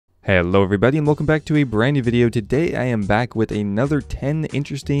Hello everybody and welcome back to a brand new video. Today I am back with another 10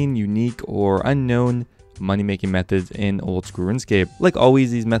 interesting, unique, or unknown money-making methods in Oldschool Runescape. Like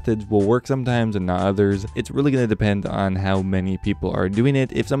always, these methods will work sometimes and not others. It's really going to depend on how many people are doing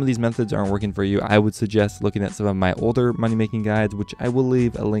it. If some of these methods aren't working for you, I would suggest looking at some of my older money-making guides, which I will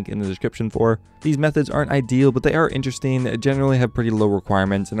leave a link in the description for. These methods aren't ideal, but they are interesting, generally have pretty low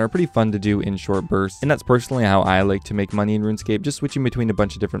requirements, and are pretty fun to do in short bursts. And that's personally how I like to make money in RuneScape, just switching between a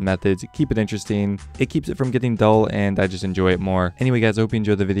bunch of different methods. Keep it interesting, it keeps it from getting dull, and I just enjoy it more. Anyway guys, I hope you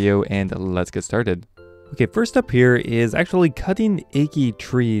enjoyed the video, and let's get started. Okay, first up here is actually cutting achy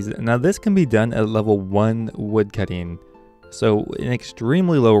trees. Now this can be done at level 1 wood cutting. So an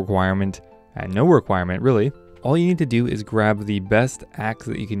extremely low requirement, no requirement really. All you need to do is grab the best axe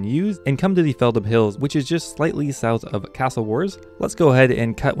that you can use and come to the Feldham Hills, which is just slightly south of Castle Wars. Let's go ahead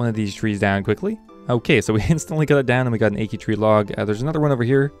and cut one of these trees down quickly. Okay, so we instantly cut it down and we got an achy tree log. There's another one over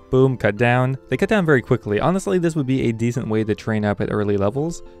here. Boom, cut down. They cut down very quickly. Honestly, this would be a decent way to train up at early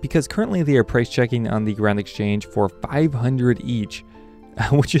levels because currently they are price checking on the Grand Exchange for 500 each,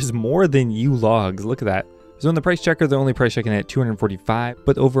 which is more than U logs. Look at that. So in the price checker, they're only price checking at 245,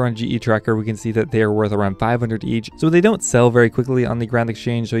 but over on GE Tracker, we can see that they are worth around 500 each. So they don't sell very quickly on the Grand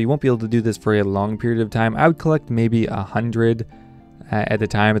Exchange, so you won't be able to do this for a long period of time. I would collect maybe 100 at a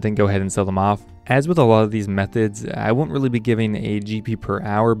time and then go ahead and sell them off. As with a lot of these methods, I won't really be giving a GP per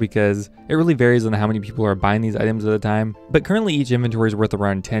hour because it really varies on how many people are buying these items at a time. But currently each inventory is worth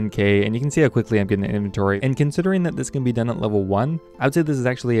around 10k, and you can see how quickly I'm getting an inventory. And considering that this can be done at level 1, I would say this is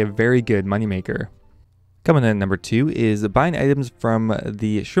actually a very good moneymaker. Coming in at number 2 is buying items from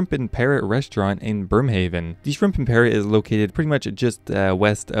the Shrimp and Parrot restaurant in Brimhaven. The Shrimp and Parrot is located pretty much just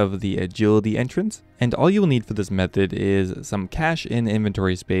west of the Agility entrance, and all you will need for this method is some cash in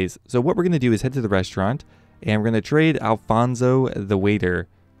inventory space. So what we're going to do is head to the restaurant, and we're going to trade Alfonso the waiter,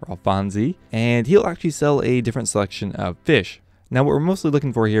 or Alfonsi, and he'll actually sell a different selection of fish. Now what we're mostly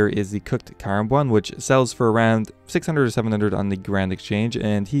looking for here is the cooked carambuan, which sells for around 600 or 700 on the Grand Exchange,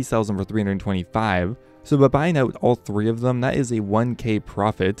 and he sells them for 325. So by buying out all 3 of them, that is a 1k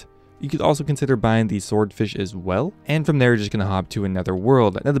profit. You could also consider buying the swordfish as well, and from there you're just going to hop to another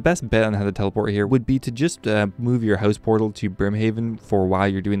world. Now the best bet on how to teleport here would be to just move your house portal to Brimhaven for while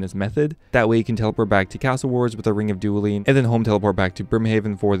you're doing this method. That way you can teleport back to Castle Wars with a Ring of Dueling, and then home teleport back to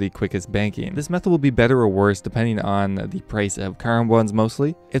Brimhaven for the quickest banking. This method will be better or worse depending on the price of carambuans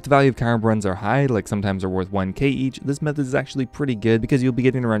mostly. If the value of carambuans are high, like sometimes they're worth 1k each, this method is actually pretty good because you'll be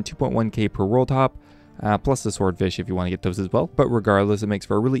getting around 2.1k per world hop. Plus the swordfish if you want to get those as well. But regardless, it makes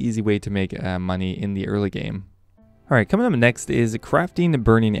for a really easy way to make money in the early game. Alright, coming up next is crafting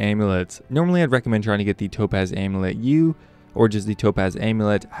burning amulets. Normally I'd recommend trying to get the Topaz Amulet U or just the Topaz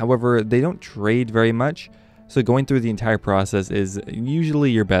Amulet. However, they don't trade very much, so going through the entire process is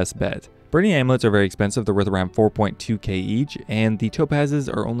usually your best bet. Burning amulets are very expensive. They're worth around 4.2k each, and the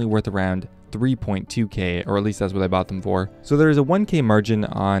topazes are only worth around 3.2k, or at least that's what I bought them for. So there is a 1k margin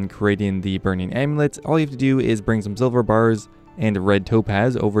on creating the burning amulets. All you have to do is bring some silver bars and red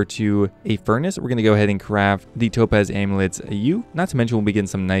topaz over to a furnace. We're going to go ahead and craft the Topaz Amulets U. Not to mention we'll be getting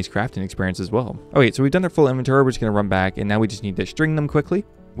some nice crafting experience as well. Okay, so we've done our full inventory. We're just going to run back, and now we just need to string them quickly.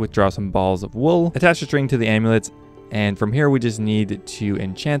 Withdraw some balls of wool, attach the string to the amulets, and from here we just need to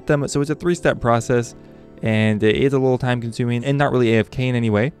enchant them. So it's a 3-step process, and it is a little time consuming and not really AFK in any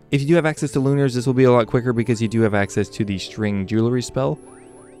way. If you do have access to lunars, this will be a lot quicker because you do have access to the string jewelry spell.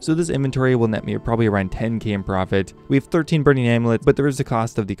 So this inventory will net me probably around 10k in profit. We have 13 burning amulets, but there is the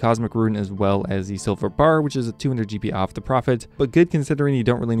cost of the cosmic rune as well as the silver bar, which is a 200 GP off the profit. But good considering you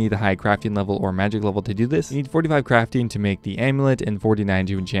don't really need a high crafting level or magic level to do this. You need 45 crafting to make the amulet and 49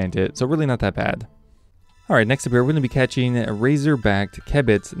 to enchant it, so really not that bad. Alright, next up here, we're going to be catching razor-backed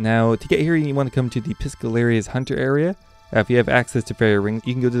kebbits. Now, to get here, you want to come to the Piscalaria's Hunter area. If you have access to Fairy Ring,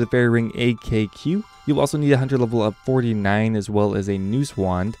 you can go to the Fairy Ring AKQ. You'll also need a Hunter level of 49 as well as a Noose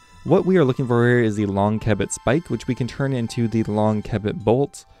Wand. What we are looking for here is the Long Kebbit Spike, which we can turn into the Long Kebbit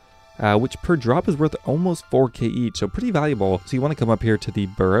Bolts, which per drop is worth almost 4k each, so pretty valuable. So you want to come up here to the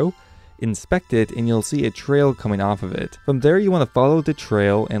burrow, inspect it, and you'll see a trail coming off of it. From there you want to follow the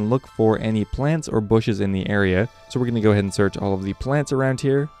trail and look for any plants or bushes in the area. So we're going to go ahead and search all of the plants around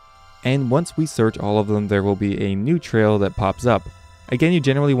here, and once we search all of them, there will be a new trail that pops up. Again, you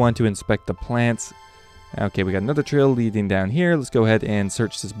generally want to inspect the plants. Okay, we got another trail leading down here. Let's go ahead and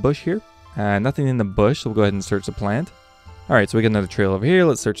search this bush here. Nothing in the bush, so we'll go ahead and search the plant. Alright, so we got another trail over here.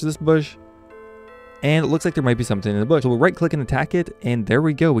 Let's search this bush. And it looks like there might be something in the bush. So we'll right click and attack it, and there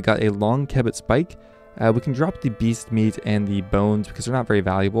we go. We got a Long Kebbit Spike. We can drop the beast meat and the bones because they're not very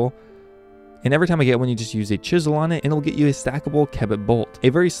valuable. And every time I get one, you just use a chisel on it and it'll get you a stackable kebbit bolt. A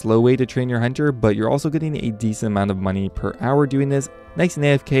very slow way to train your hunter, but you're also getting a decent amount of money per hour doing this. Nice and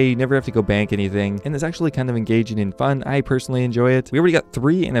AFK, you never have to go bank anything, and it's actually kind of engaging and fun. I personally enjoy it. We already got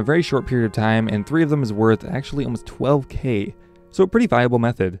 3 in a very short period of time, and 3 of them is worth actually almost 12k. So a pretty viable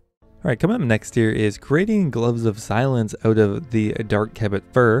method. Alright, coming up next here is creating gloves of silence out of the dark kebbit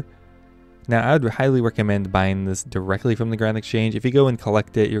fur. Now, I would highly recommend buying this directly from the Grand Exchange. If you go and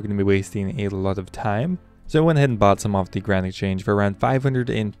collect it, you're going to be wasting a lot of time. So I went ahead and bought some off the Grand Exchange for around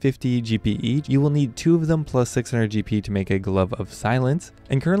 550 GP each. You will need 2 of them plus 600 GP to make a glove of silence.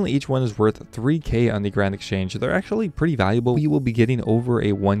 And currently each one is worth 3k on the Grand Exchange. So they're actually pretty valuable. You will be getting over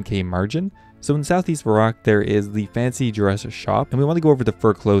a 1k margin. So in Southeast Varrock, there is the fancy dress shop, and we want to go over to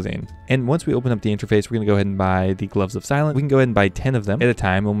fur clothing. And once we open up the interface, we're going to go ahead and buy the gloves of silence. We can go ahead and buy 10 of them at a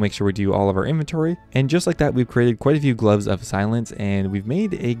time. We'll make sure we do all of our inventory. And just like that, we've created quite a few gloves of silence, and we've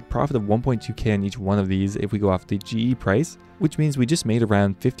made a profit of 1.2k on each one of these if we go off the GE price, which means we just made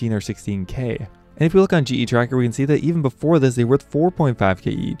around 15 or 16k. And if we look on GE Tracker, we can see that even before this, they were worth 4.5k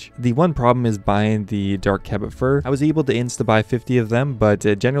each. The one problem is buying the dark kebbit fur. I was able to insta-buy 50 of them, but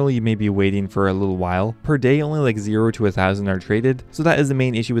generally you may be waiting for a little while. Per day, only like 0 to 1,000 are traded. So that is the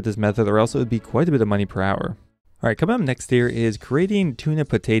main issue with this method, or else it would be quite a bit of money per hour. Alright, coming up next here is creating tuna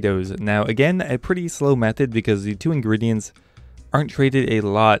potatoes. Now again, a pretty slow method because the 2 ingredients aren't traded a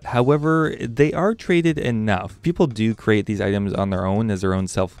lot. However, they are traded enough. People do create these items on their own as their own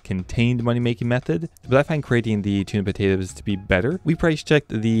self-contained money-making method, but I find creating the tuna potatoes to be better. We price checked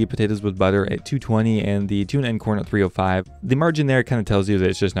the potatoes with butter at 220 and the tuna and corn at 305. The margin there kind of tells you that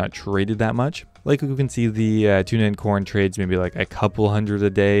it's just not traded that much. Like you can see, the tuna and corn trades maybe like a couple hundred a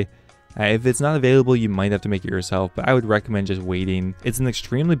day. If it's not available, you might have to make it yourself, but I would recommend just waiting. It's an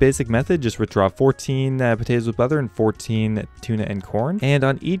extremely basic method. Just withdraw 14 potatoes with butter and 14 tuna and corn. And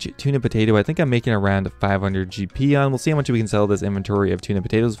on each tuna potato, I think I'm making around 500 GP on. We'll see how much we can sell this inventory of tuna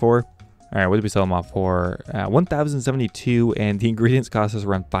potatoes for. All right, what did we sell them off for? 1,072, and the ingredients cost us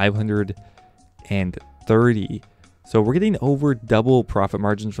around 530. So we're getting over double profit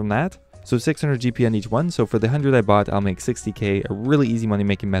margins from that. So 600 GP on each one. So for the 100 I bought, I'll make 60k, a really easy money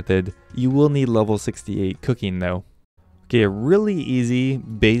making method. You will need level 68 cooking though. Okay, a really easy,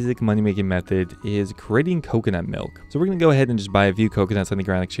 basic money making method is creating coconut milk. So we're gonna go ahead and just buy a few coconuts on the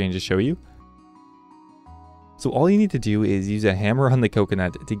Grand Exchange to show you. So all you need to do is use a hammer on the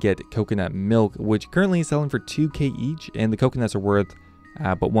coconut to get coconut milk, which currently is selling for 2k each, and the coconuts are worth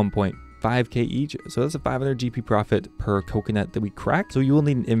but 1.5k each, so that's a 500 GP profit per coconut that we crack. So you will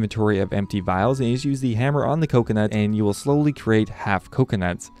need an inventory of empty vials, and you just use the hammer on the coconut and you will slowly create half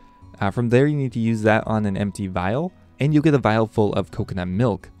coconuts. From there you need to use that on an empty vial, and you'll get a vial full of coconut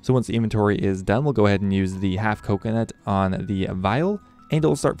milk. So once the inventory is done, we'll go ahead and use the half coconut on the vial, and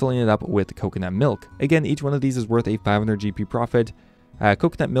it'll start filling it up with coconut milk. Again, each one of these is worth a 500 GP profit.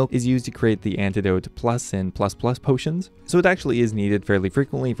 Coconut milk is used to create the antidote plus and plus potions, so it actually is needed fairly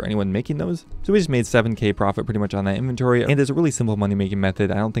frequently for anyone making those. So we just made 7k profit pretty much on that inventory, and it's a really simple money making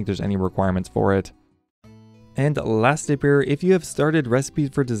method. I don't think there's any requirements for it. And last tip here, if you have started Recipes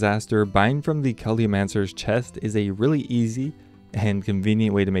for Disaster, buying from the Cultiomancer's chest is a really easy and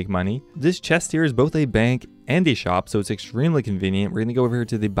convenient way to make money. This chest here is both a bank and a shop, so it's extremely convenient. We're going to go over here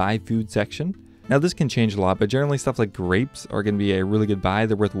to the buy food section. Now this can change a lot, but generally stuff like grapes are going to be a really good buy.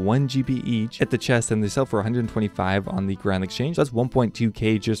 They're worth 1 GP each at the chest, and they sell for 125 on the Grand Exchange. So that's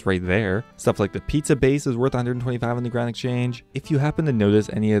 1.2k just right there. Stuff like the pizza base is worth 125 on the Grand Exchange. If you happen to notice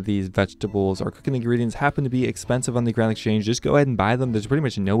any of these vegetables or cooking ingredients happen to be expensive on the Grand Exchange, just go ahead and buy them. There's pretty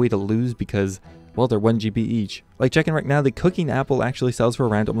much no way to lose because, well, they're 1 GP each. Like checking right now, the cooking apple actually sells for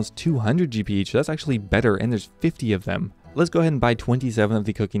around almost 200 GP each. So that's actually better, and there's 50 of them. Let's go ahead and buy 27 of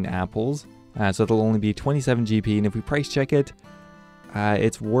the cooking apples. So it'll only be 27 GP, and if we price check it,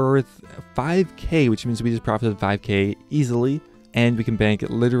 it's worth 5k, which means we just profited 5k easily, and we can bank it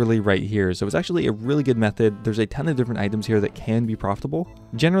literally right here. So it's actually a really good method. There's a ton of different items here that can be profitable.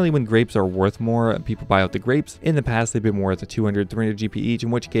 Generally, when grapes are worth more, people buy out the grapes. In the past, they've been worth 200, 300 GP each,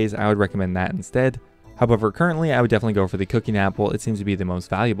 in which case I would recommend that instead. However, currently, I would definitely go for the cooking apple. It seems to be the most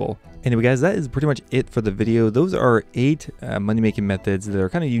valuable. Anyway, guys, that is pretty much it for the video. Those are 8 money-making methods that are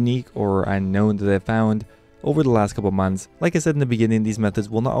kind of unique or unknown that I've found over the last couple months. Like I said in the beginning, these methods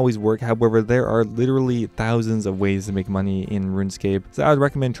will not always work. However, there are literally thousands of ways to make money in RuneScape. So I would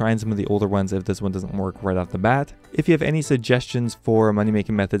recommend trying some of the older ones if this one doesn't work right off the bat. If you have any suggestions for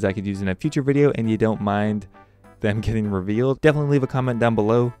money-making methods I could use in a future video and you don't mind them getting revealed, definitely leave a comment down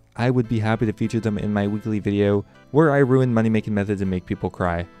below. I would be happy to feature them in my weekly video where I ruin money-making methods and make people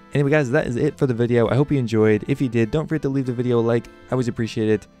cry. Anyway, guys, that is it for the video. I hope you enjoyed. If you did, don't forget to leave the video a like. I always appreciate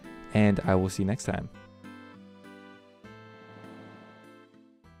it. and I will see you next time.